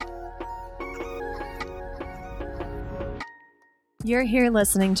You're here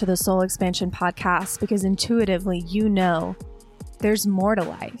listening to the Soul Expansion Podcast because intuitively you know there's more to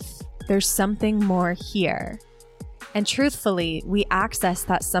life. There's something more here. And truthfully, we access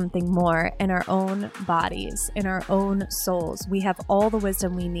that something more in our own bodies, in our own souls. We have all the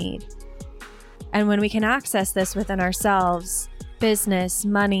wisdom we need. And when we can access this within ourselves, business,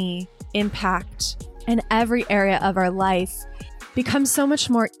 money, impact, and every area of our life becomes so much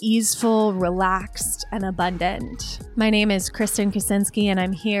more easeful, relaxed, and abundant. My name is Kristen Kaczynski, and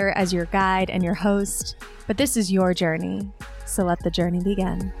I'm here as your guide and your host, but this is your journey, so let the journey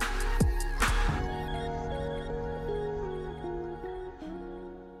begin.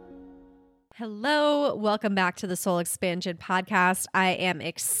 Hello, welcome back to the Soul Expansion Podcast. I am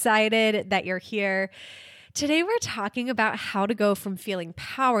excited that you're here. Today, we're talking about how to go from feeling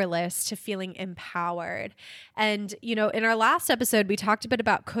powerless to feeling empowered. And, in our last episode, we talked a bit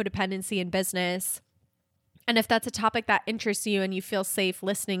about codependency in business. And if that's a topic that interests you and you feel safe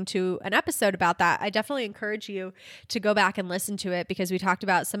listening to an episode about that, I definitely encourage you to go back and listen to it because we talked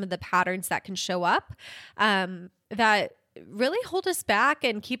about some of the patterns that can show up that really hold us back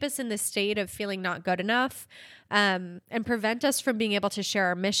and keep us in this state of feeling not good enough, and prevent us from being able to share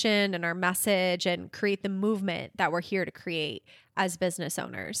our mission and our message and create the movement that we're here to create as business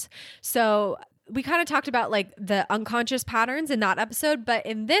owners. So we kind of talked about like the unconscious patterns in that episode, but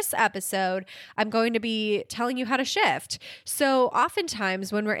in this episode, I'm going to be telling you how to shift. So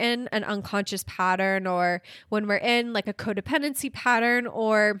oftentimes when we're in an unconscious pattern, or when we're in like a codependency pattern,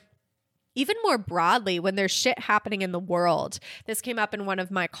 or even more broadly, when there's shit happening in the world. This came up in one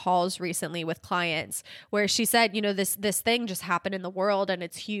of my calls recently with clients where she said, this thing just happened in the world and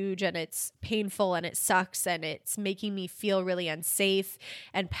it's huge and it's painful and it sucks and it's making me feel really unsafe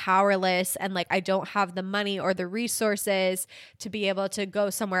and powerless. And like, I don't have the money or the resources to be able to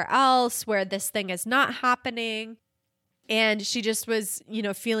go somewhere else where this thing is not happening. And she just was,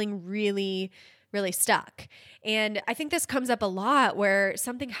 feeling really stuck. And I think this comes up a lot where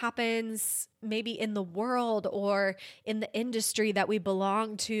something happens maybe in the world or in the industry that we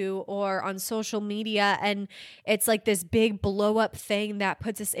belong to or on social media. And it's like this big blow up thing that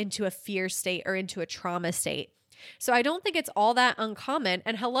puts us into a fear state or into a trauma state. So I don't think it's all that uncommon.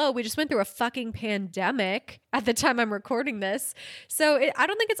 And hello, we just went through a fucking pandemic at the time I'm recording this. So I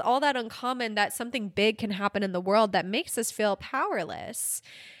don't think it's all that uncommon that something big can happen in the world that makes us feel powerless.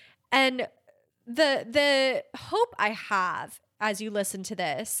 And the hope I have as you listen to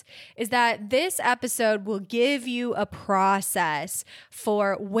this is that this episode will give you a process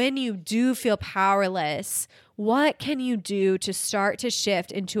for when you do feel powerless, what can you do to start to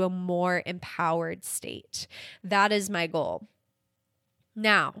shift into a more empowered state? That is my goal.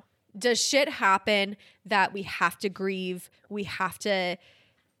 Now, does shit happen that we have to grieve? We have to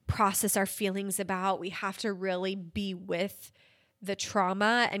process our feelings about? We have to really be with the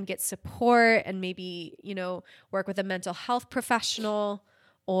trauma and get support and maybe, work with a mental health professional,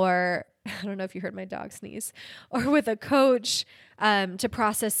 or I don't know if you heard my dog sneeze, or with a coach to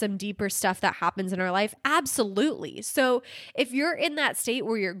process some deeper stuff that happens in our life? Absolutely. So if you're in that state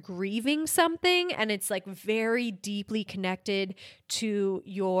where you're grieving something and it's like very deeply connected to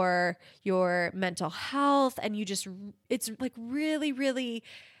your mental health, and it's like really, really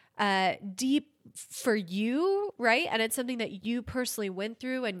deep for you, right? And it's something that you personally went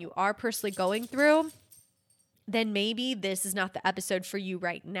through and you are personally going through, then maybe this is not the episode for you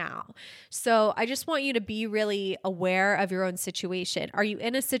right now. So I just want you to be really aware of your own situation. Are you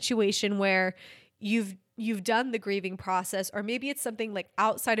in a situation where you've done the grieving process, or maybe it's something like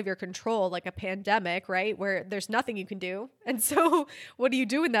outside of your control, like a pandemic, right? Where there's nothing you can do. And so what do you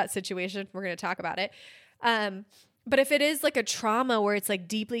do in that situation? We're going to talk about it. But if it is like a trauma where it's like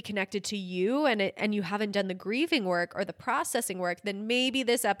deeply connected to you and you haven't done the grieving work or the processing work, then maybe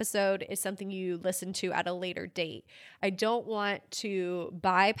this episode is something you listen to at a later date. I don't want to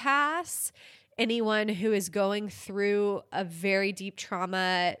bypass anyone who is going through a very deep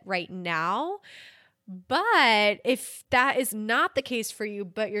trauma right now. But if that is not the case for you,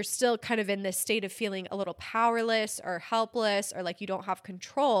 but you're still kind of in this state of feeling a little powerless or helpless or like you don't have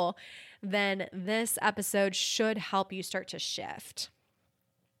control, then this episode should help you start to shift.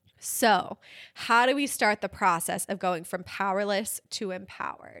 So, how do we start the process of going from powerless to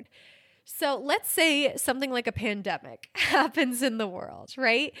empowered? So let's say something like a pandemic happens in the world,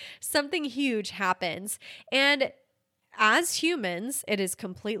 right? Something huge happens. And as humans, it is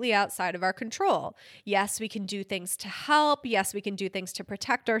completely outside of our control. Yes, we can do things to help. Yes, we can do things to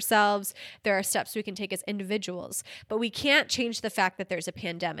protect ourselves. There are steps we can take as individuals, but we can't change the fact that there's a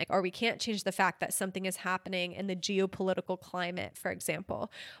pandemic, or we can't change the fact that something is happening in the geopolitical climate, for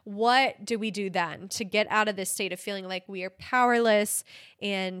example. What do we do then to get out of this state of feeling like we are powerless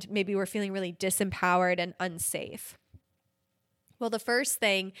and maybe we're feeling really disempowered and unsafe? Well, the first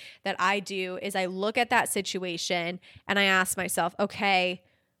thing that I do is I look at that situation and I ask myself, okay,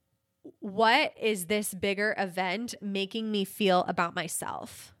 what is this bigger event making me feel about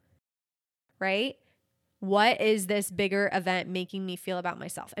myself? Right? What is this bigger event making me feel about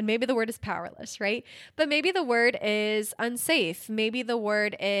myself? And maybe the word is powerless, right? But maybe the word is unsafe. Maybe the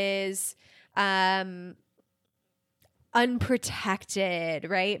word is unprotected,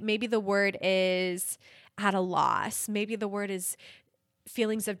 right? Maybe the word is at a loss. Maybe the word is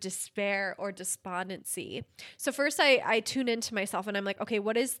feelings of despair or despondency. So first I tune into myself and I'm like, okay,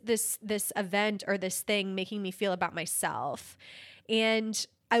 what is this event or this thing making me feel about myself? And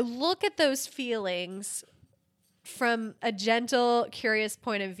I look at those feelings from a gentle, curious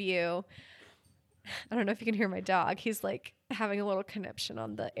point of view. I don't know if you can hear my dog. He's like having a little conniption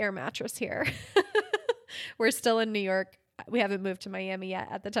on the air mattress here. We're still in New York. We haven't moved to Miami yet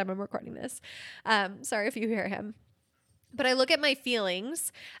at the time I'm recording this. Sorry if you hear him. But I look at my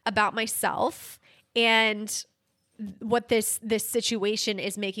feelings about myself and what this situation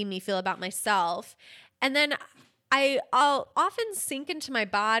is making me feel about myself. And then I'll often sink into my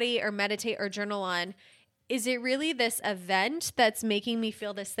body or meditate or journal on, is it really this event that's making me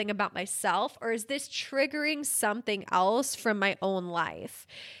feel this thing about myself? Or is this triggering something else from my own life?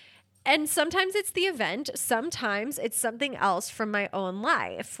 And sometimes it's the event. Sometimes it's something else from my own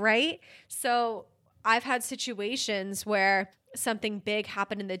life, right? So I've had situations where something big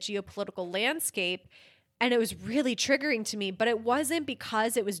happened in the geopolitical landscape and it was really triggering to me, but it wasn't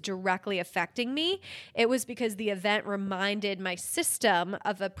because it was directly affecting me. It was because the event reminded my system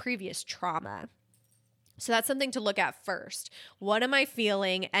of a previous trauma. So that's something to look at first. What am I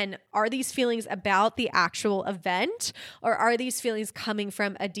feeling? And are these feelings about the actual event, or are these feelings coming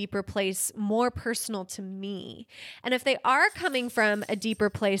from a deeper place, more personal to me? And if they are coming from a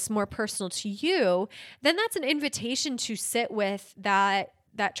deeper place, more personal to you, then that's an invitation to sit with that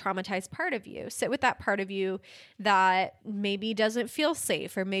traumatized part of you. Sit with that part of you that maybe doesn't feel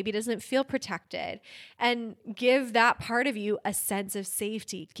safe or maybe doesn't feel protected, and give that part of you a sense of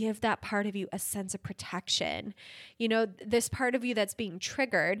safety. Give that part of you a sense of protection. You know, this part of you that's being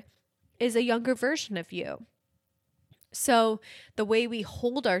triggered is a younger version of you. So the way we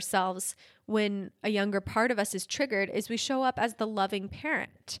hold ourselves when a younger part of us is triggered is we show up as the loving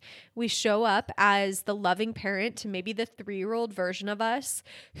parent. We show up as the loving parent to maybe the 3-year-old version of us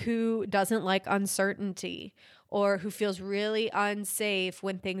who doesn't like uncertainty, or who feels really unsafe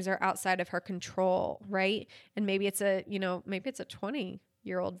when things are outside of her control, right? And maybe it's a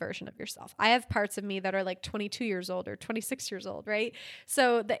 20-year-old version of yourself. I have parts of me that are like 22 years old or 26 years old, right?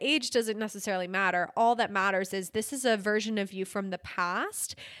 So the age doesn't necessarily matter. All that matters is this is a version of you from the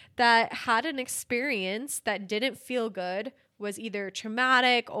past that had an experience that didn't feel good, was either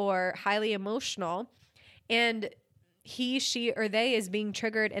traumatic or highly emotional, and he, she, or they is being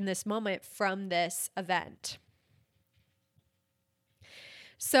triggered in this moment from this event.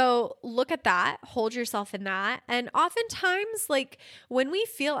 So look at that, hold yourself in that. And oftentimes, like when we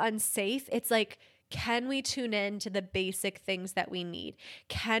feel unsafe, it's like, can we tune in to the basic things that we need?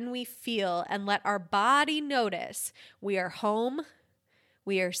 Can we feel and let our body notice we are home,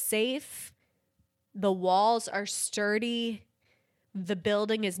 we are safe, the walls are sturdy, the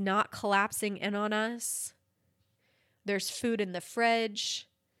building is not collapsing in on us, there's food in the fridge,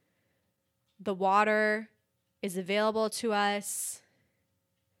 the water is available to us,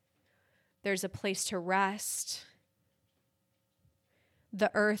 there's a place to rest.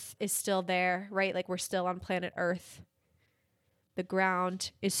 The earth is still there, right? Like we're still on planet Earth. The ground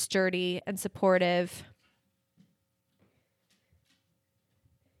is sturdy and supportive.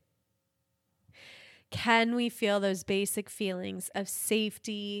 Can we feel those basic feelings of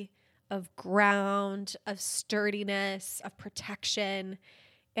safety, of ground, of sturdiness, of protection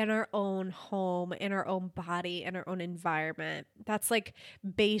in our own home, in our own body, in our own environment? That's like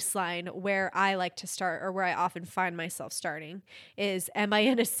baseline where I like to start, or where I often find myself starting is, am I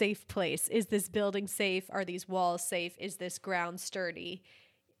in a safe place? Is this building safe? Are these walls safe? Is this ground sturdy?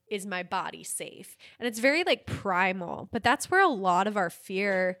 Is my body safe? And it's very like primal, but that's where a lot of our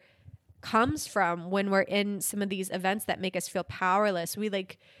fear comes from when we're in some of these events that make us feel powerless. We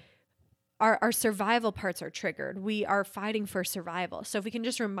like our survival parts are triggered. We are fighting for survival. So if we can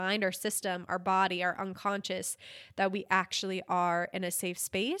just remind our system, our body, our unconscious that we actually are in a safe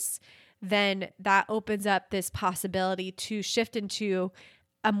space, then that opens up this possibility to shift into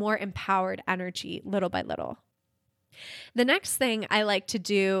a more empowered energy little by little. The next thing I like to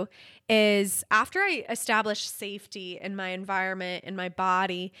do is, after I establish safety in my environment, in my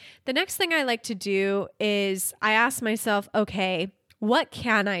body, the next thing I like to do is I ask myself, okay, what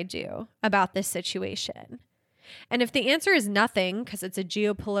can I do about this situation? And if the answer is nothing, because it's a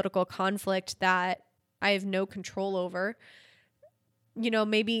geopolitical conflict that I have no control over,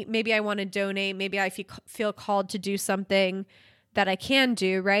 maybe I want to donate, maybe I feel called to do something that I can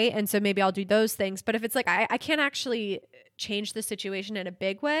do, right? And so maybe I'll do those things. But if it's like I can't actually change the situation in a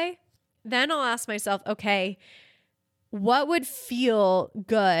big way, then I'll ask myself, okay, what would feel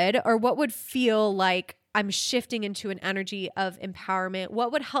good, or what would feel like I'm shifting into an energy of empowerment?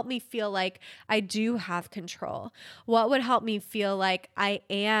 What would help me feel like I do have control? What would help me feel like I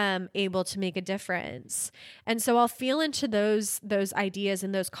am able to make a difference? And so I'll feel into those ideas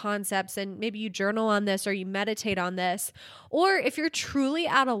and those concepts, and maybe you journal on this or you meditate on this. Or if you're truly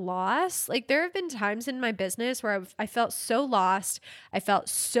at a loss, like there have been times in my business where I felt so lost, I felt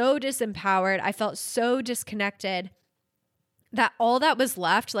so disempowered, I felt so disconnected, that all that was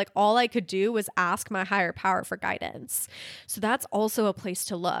left, like all I could do was ask my higher power for guidance. So that's also a place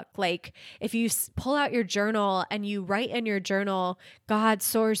to look. Like if you pull out your journal and you write in your journal, God,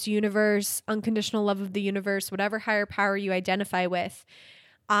 source, universe, unconditional love of the universe, whatever higher power you identify with,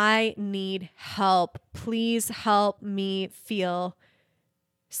 I need help. Please help me feel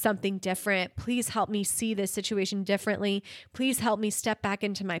something different. Please help me see this situation differently. Please help me step back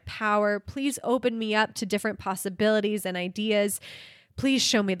into my power. Please open me up to different possibilities and ideas. Please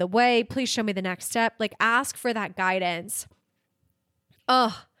show me the way. Please show me the next step. Like ask for that guidance.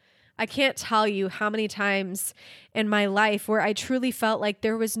 Oh, I can't tell you how many times in my life where I truly felt like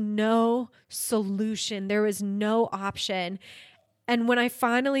there was no solution. There was no option. And when I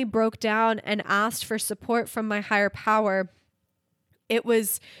finally broke down and asked for support from my higher power, it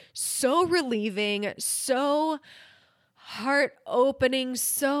was so relieving, so heart-opening,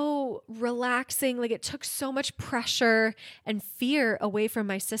 so relaxing. Like it took so much pressure and fear away from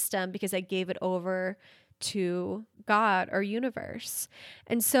my system because I gave it over to God or universe.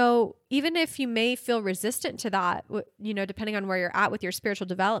 And so even if you may feel resistant to that, depending on where you're at with your spiritual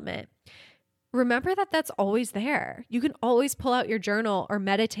development, remember that that's always there. You can always pull out your journal or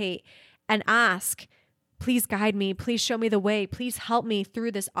meditate and ask, please guide me. Please show me the way. Please help me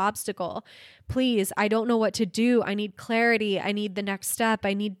through this obstacle. Please, I don't know what to do. I need clarity. I need the next step.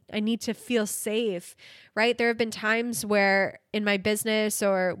 I need to feel safe, right? There have been times where in my business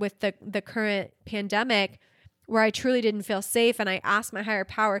or with the current pandemic where I truly didn't feel safe, and I asked my higher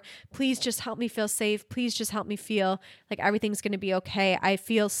power, please just help me feel safe. Please just help me feel like everything's going to be okay. I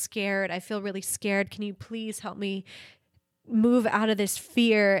feel scared. I feel really scared. Can you please help me move out of this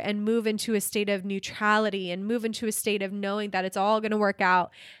fear and move into a state of neutrality and move into a state of knowing that it's all going to work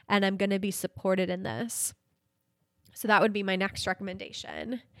out and I'm going to be supported in this? So that would be my next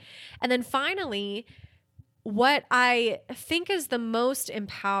recommendation. And then finally, what I think is the most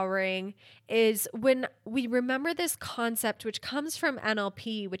empowering is when we remember this concept, which comes from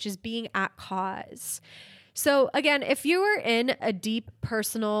NLP, which is being at cause. So again, if you are in a deep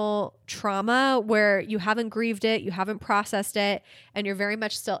personal trauma where you haven't grieved it, you haven't processed it, and you're very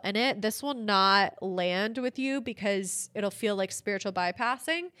much still in it, this will not land with you because it'll feel like spiritual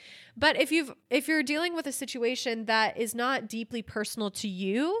bypassing. But if you're dealing with a situation that is not deeply personal to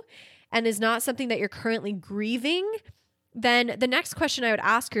you and is not something that you're currently grieving, then the next question I would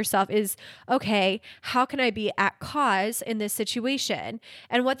ask yourself is, okay, how can I be at cause in this situation?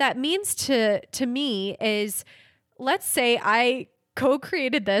 And what that means to me is, let's say I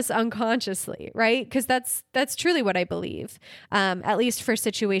co-created this unconsciously, right? Because that's truly what I believe, at least for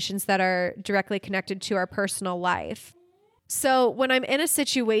situations that are directly connected to our personal life. So when I'm in a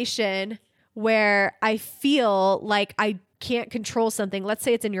situation where I feel like I can't control something, let's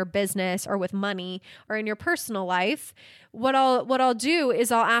say it's in your business or with money or in your personal life, what I'll do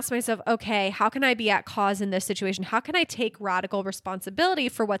is I'll ask myself, okay, how can I be at cause in this situation? How can I take radical responsibility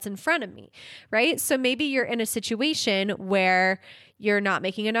for what's in front of me, right? So maybe you're in a situation where you're not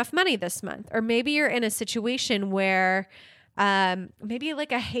making enough money this month, or maybe you're in a situation where maybe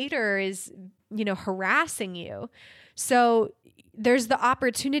like a hater is, harassing you. So there's the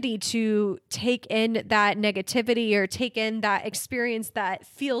opportunity to take in that negativity or take in that experience that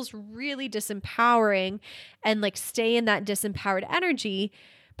feels really disempowering and like stay in that disempowered energy.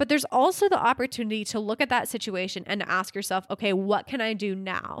 But there's also the opportunity to look at that situation and ask yourself, okay, what can I do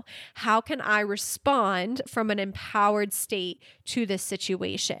now? How can I respond from an empowered state to this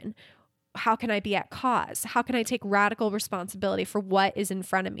situation? How can I be at cause? How can I take radical responsibility for what is in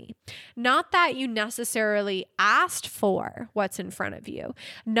front of me? Not that you necessarily asked for what's in front of you,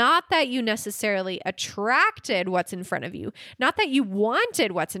 not that you necessarily attracted what's in front of you, not that you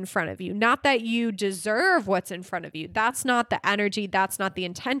wanted what's in front of you, not that you deserve what's in front of you. That's not the energy. That's not the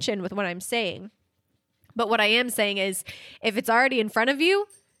intention with what I'm saying. But what I am saying is, if it's already in front of you,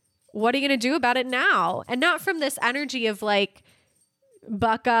 what are you going to do about it now? And not from this energy of like,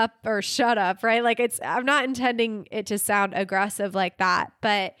 buck up or shut up, right? Like I'm not intending it to sound aggressive like that,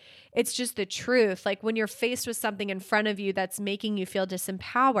 but it's just the truth. Like when you're faced with something in front of you that's making you feel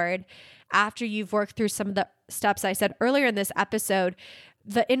disempowered, after you've worked through some of the steps I said earlier in this episode,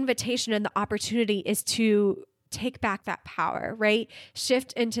 the invitation and the opportunity is to take back that power, right?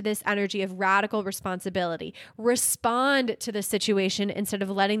 Shift into this energy of radical responsibility. Respond to the situation instead of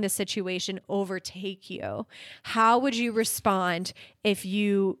letting the situation overtake you. How would you respond if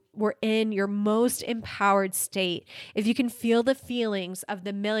you were in your most empowered state? If you can feel the feelings of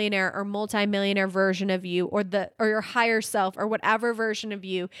the millionaire or multimillionaire version of you, or your higher self, or whatever version of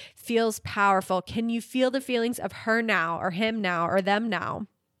you feels powerful, can you feel the feelings of her now, or him now, or them now?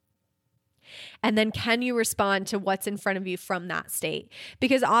 And then can you respond to what's in front of you from that state?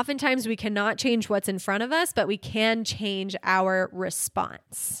 Because oftentimes we cannot change what's in front of us, but we can change our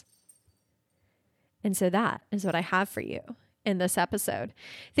response. And so that is what I have for you in this episode.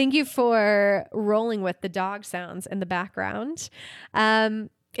 Thank you for rolling with the dog sounds in the background.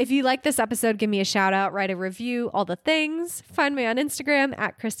 If you like this episode, give me a shout out, write a review, all the things. Find me on Instagram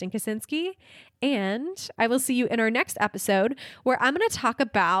at Kristen Kaczynski. And I will see you in our next episode, where I'm going to talk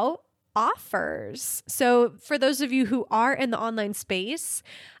about offers. So for those of you who are in the online space,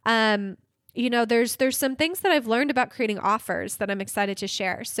 there's some things that I've learned about creating offers that I'm excited to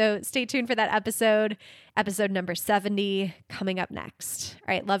share. So stay tuned for that episode number 70 coming up next.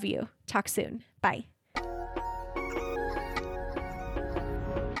 All right. Love you. Talk soon. Bye.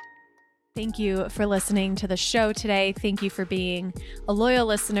 Thank you for listening to the show today. Thank you for being a loyal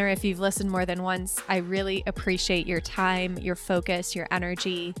listener. If you've listened more than once, I really appreciate your time, your focus, your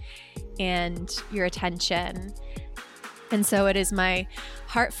energy, and your attention. And so it is my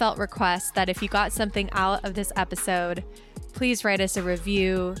heartfelt request that if you got something out of this episode, please write us a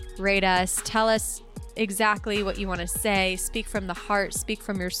review, rate us, tell us exactly what you want to say, speak from the heart, speak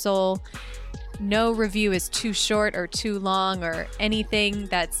from your soul. No review is too short or too long or anything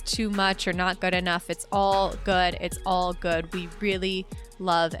that's too much or not good enough. It's all good. It's all good. We really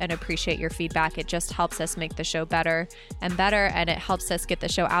love and appreciate your feedback. It just helps us make the show better and better, and it helps us get the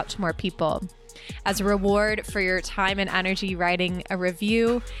show out to more people. As a reward for your time and energy writing a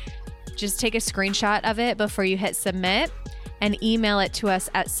review, just take a screenshot of it before you hit submit and email it to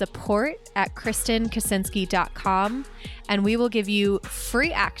us at support@KristenKaczynski.com, and we will give you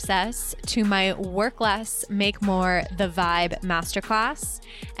free access to my Work Less, Make More, The Vibe Masterclass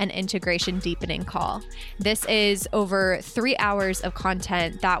and Integration Deepening Call. This is over 3 hours of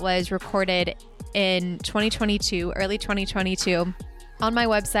content that was recorded in 2022, early 2022. On my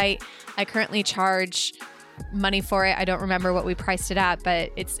website, I currently charge money for it. I don't remember what we priced it at, but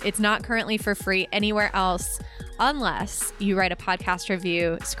it's not currently for free anywhere else, unless you write a podcast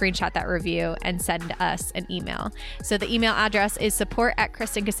review, screenshot that review, and send us an email. So the email address is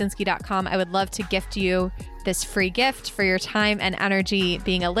support@KristenKaczynski.com. I would love to gift you this free gift for your time and energy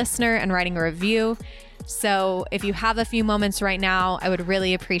being a listener and writing a review. So if you have a few moments right now, I would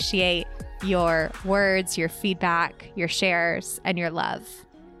really appreciate your words, your feedback, your shares, and your love.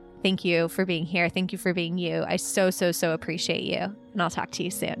 Thank you for being here. Thank you for being you. I so appreciate you. And I'll talk to you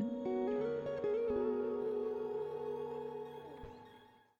soon.